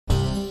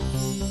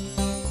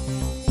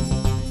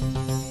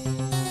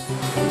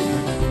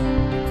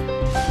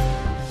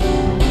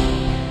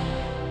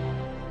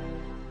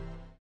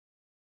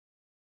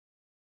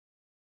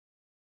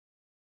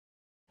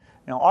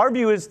Our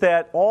view is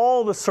that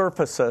all the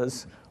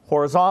surfaces,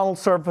 horizontal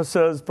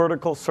surfaces,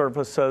 vertical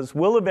surfaces,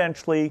 will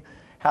eventually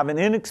have an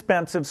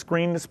inexpensive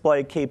screen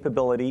display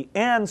capability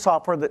and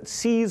software that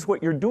sees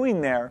what you're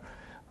doing there,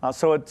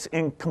 so it's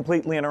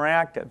completely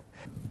interactive.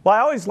 Well, I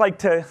always like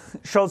to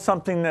show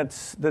something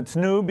that's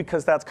new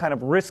because that's kind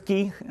of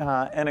risky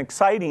and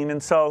exciting.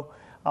 And so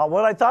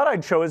what I thought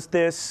I'd show is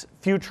this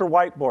future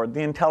whiteboard,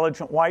 the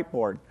intelligent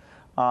whiteboard.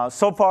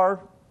 So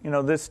far,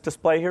 this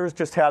display here has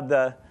just had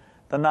the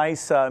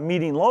nice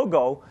meeting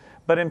logo,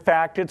 but in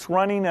fact, it's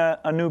running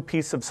a new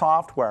piece of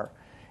software.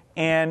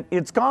 And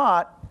it's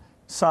got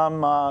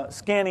some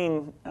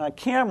scanning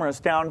cameras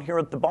down here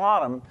at the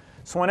bottom.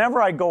 So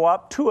whenever I go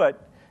up to it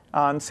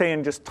and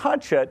just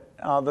touch it,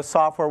 the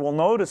software will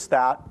notice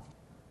that.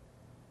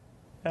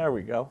 There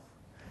we go.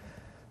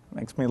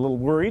 Makes me a little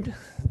worried.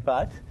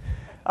 But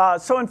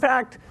so in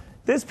fact,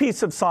 this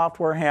piece of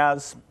software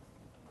has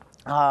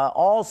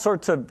all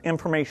sorts of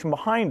information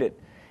behind it.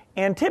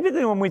 And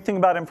typically when we think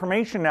about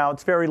information now,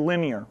 it's very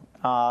linear.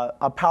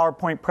 A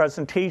PowerPoint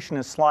presentation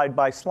is slide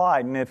by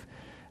slide. And if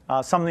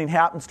something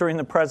happens during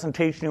the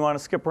presentation, you want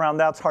to skip around,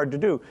 that's hard to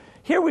do.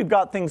 Here we've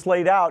got things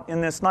laid out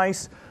in this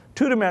nice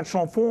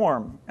two-dimensional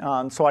form.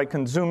 So I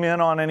can zoom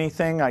in on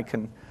anything. I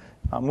can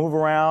move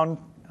around.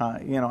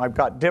 I've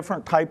got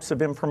different types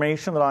of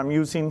information that I'm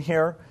using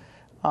here.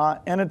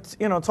 And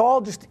it's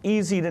all just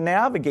easy to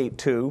navigate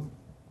to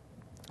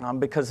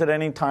because at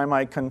any time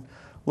I can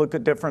look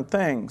at different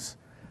things.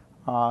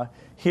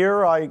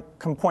 Here I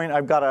can point,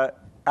 I've got an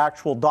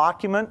actual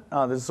document.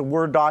 This is a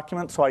Word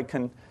document, so I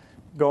can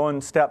go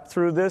and step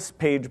through this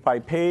page by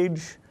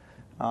page,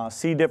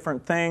 see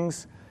different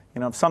things.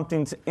 If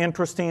something's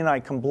interesting, I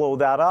can blow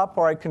that up,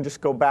 or I can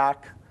just go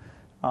back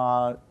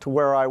to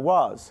where I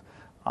was.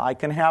 I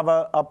can have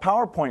a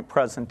PowerPoint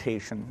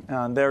presentation.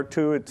 There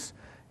too, it's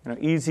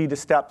easy to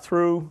step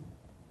through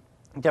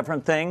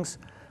different things.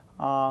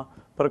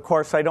 But of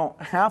course, I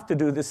don't have to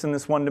do this in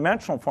this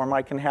one-dimensional form.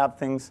 I can have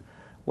things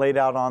laid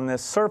out on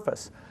this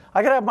surface.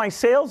 I can have my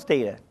sales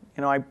data.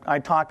 I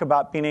talk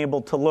about being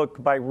able to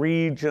look by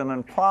region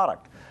and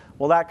product.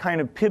 Well, that kind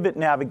of pivot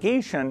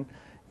navigation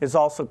is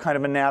also kind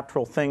of a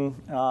natural thing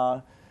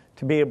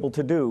to be able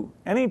to do.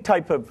 Any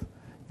type of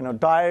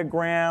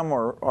diagram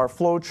or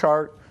flow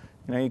chart,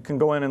 you can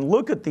go in and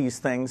look at these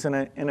things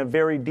in a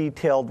very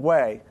detailed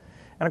way.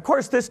 And of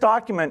course, this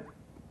document,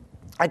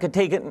 I could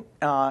take it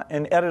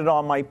and edit it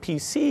on my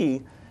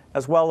PC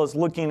as well as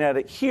looking at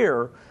it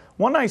here.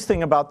 One nice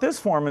thing about this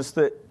form is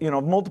that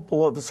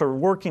multiple of us are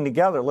working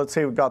together. Let's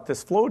say we've got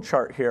this flow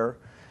chart here,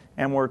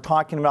 and we're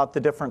talking about the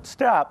different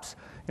steps.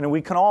 We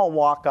can all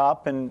walk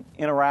up and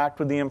interact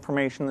with the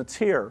information that's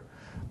here.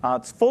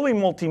 It's fully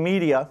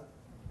multimedia.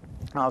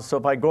 So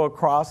if I go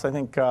across, I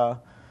think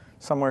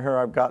somewhere here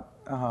I've got,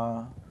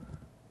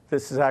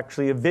 this is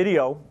actually a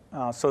video.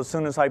 So as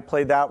soon as I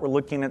play that, we're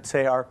looking at,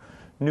 say, our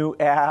new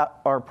app,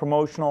 our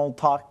promotion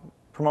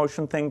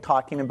thing,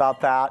 talking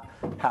about that.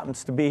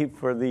 Happens to be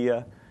for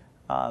the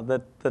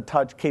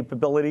touch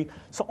capability.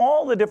 So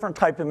all the different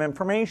type of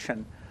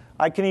information.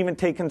 I can even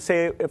take and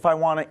say, if I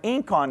want to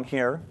ink on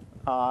here,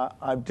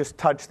 I've just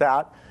touched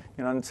that,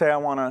 and say I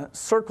want to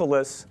circle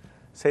this,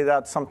 say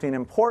that's something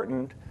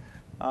important.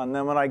 And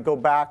then when I go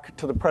back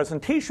to the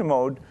presentation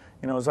mode,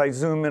 as I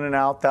zoom in and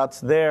out,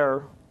 that's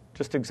there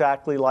just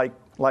exactly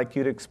like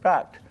you'd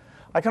expect.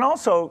 I can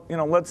also,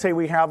 let's say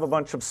we have a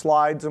bunch of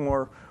slides and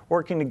we're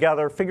working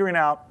together, figuring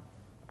out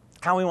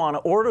how we want to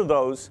order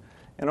those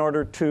in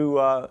order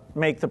to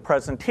make the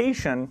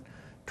presentation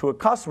to a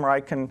customer. I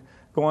can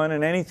go in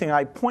and anything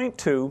I point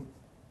to,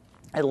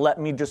 it'll let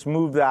me just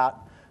move that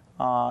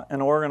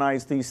and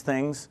organize these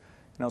things.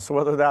 So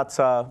whether that's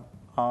a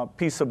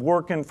piece of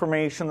work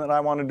information that I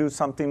want to do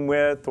something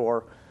with,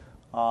 or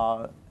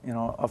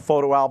a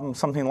photo album,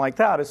 something like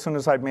that, as soon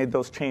as I've made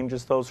those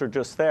changes, those are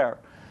just there.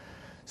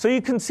 So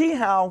you can see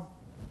how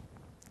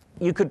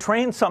you could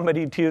train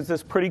somebody to use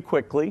this pretty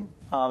quickly.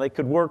 They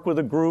could work with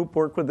a group,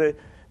 work with the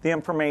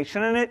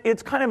information, and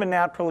it's kind of a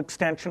natural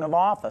extension of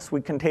Office.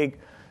 We can take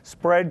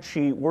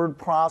spreadsheet, word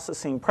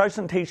processing,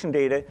 presentation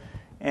data,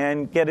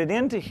 and get it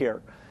into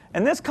here.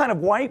 And this kind of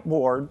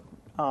whiteboard,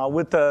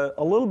 with a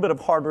little bit of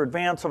hardware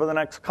advance over the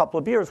next couple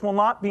of years, will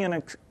not be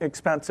an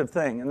expensive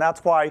thing. And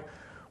that's why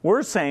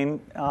we're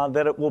saying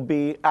that it will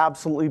be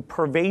absolutely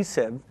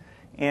pervasive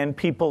in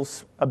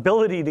people's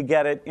ability to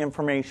get it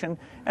information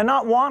and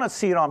not want to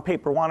see it on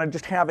paper, want to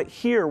just have it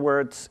here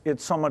where it's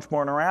so much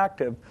more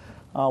interactive,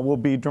 will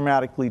be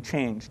dramatically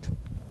changed.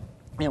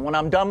 And when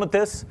I'm done with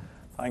this,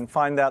 if I can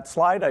find that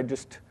slide, I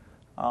just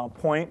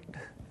point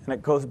and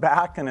it goes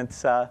back, and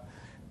it's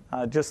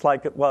just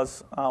like it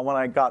was when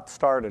I got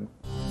started.